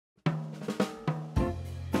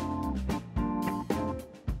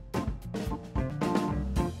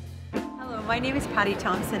My name is Patti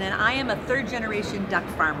Thompson and I am a third-generation duck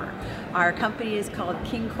farmer. Our company is called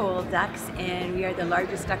King Cole Ducks and we are the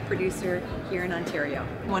largest duck producer here in Ontario.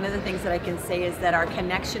 One of the things that I can say is that our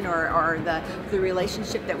connection or the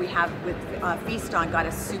relationship that we have with Feast On got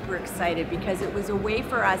us super excited because it was a way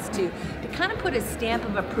for us to kind of put a stamp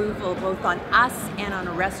of approval both on us and on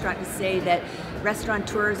a restaurant to say that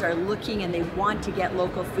restaurateurs are looking and they want to get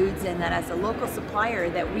local foods, and that as a local supplier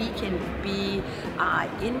that we can be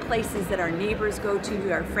in places that our neighbors go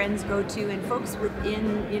to, our friends go to, and folks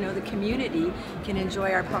within the community can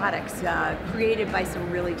enjoy our products created by some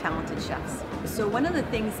really talented chefs. So one of the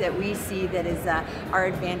things that we see that is our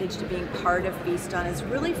advantage to being part of Feast On is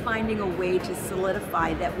really finding a way to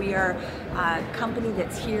solidify that we are a company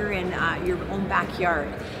that's here in your own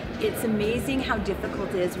backyard. It's amazing how difficult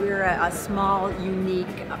it is. We're a small,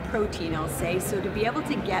 unique protein, I'll say, so to be able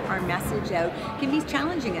to get our message out can be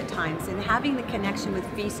challenging at times, and having the connection with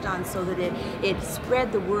Feast On so that it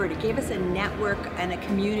spread the word. It gave us a network and a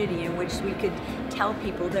community in which we could tell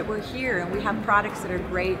people that we're here and we have products that are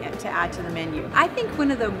great to add to the menu. I think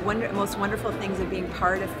one of the most wonderful things of being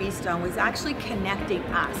part of Feast On was actually connecting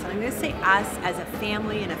us, and I'm going to say us as a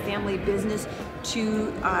family and a family business,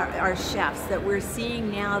 to our chefs, that we're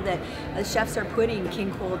seeing now that the chefs are putting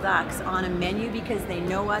King Cole Ducks on a menu because they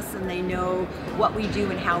know us and they know what we do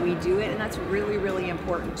and how we do it, and that's really, really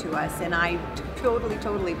important to us. And I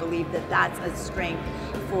totally believe that that's a strength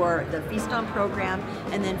for the Feast On program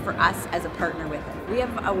and then for us as a partner with it. We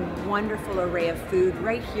have a wonderful array of food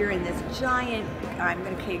right here in this giant, I'm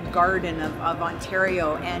going to say, garden of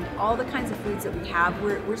Ontario, and all the kinds of foods that we have,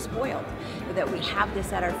 we're spoiled that we have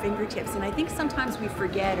this at our fingertips. And I think sometimes we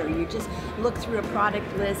forget, or you just look through a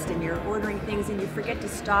product list and you're ordering things and you forget to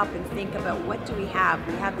stop and think about what do we have.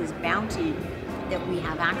 We have this bounty that we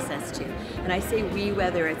have access to. And I say we,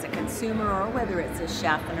 whether it's a consumer or whether it's a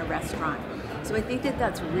chef in a restaurant. So I think that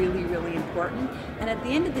that's really, really important. And at the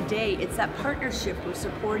end of the day, it's that partnership. We're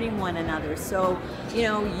supporting one another. So,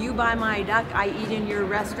 you buy my duck, I eat in your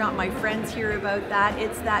restaurant, my friends hear about that.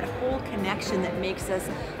 It's that whole connection that makes us,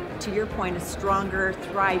 to your point, a stronger,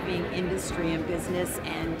 thriving industry and business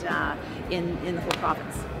and in the whole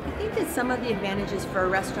province. I think that some of the advantages for a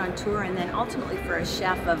restaurateur and then ultimately for a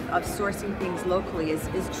chef of sourcing things locally is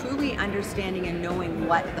truly understanding and knowing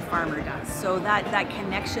what the farmer does. So that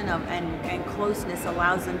connection of and closeness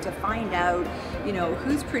allows them to find out,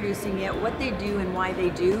 who's producing it, what they do and why they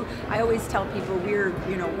do. I always tell people we're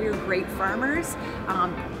great farmers.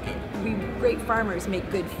 Great farmers make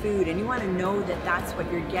good food, and you want to know that that's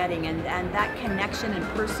what you're getting, and that connection and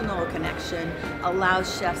personal connection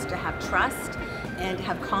allows chefs to have trust and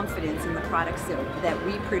have confidence in the products that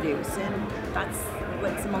we produce, and that's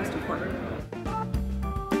what's the most important.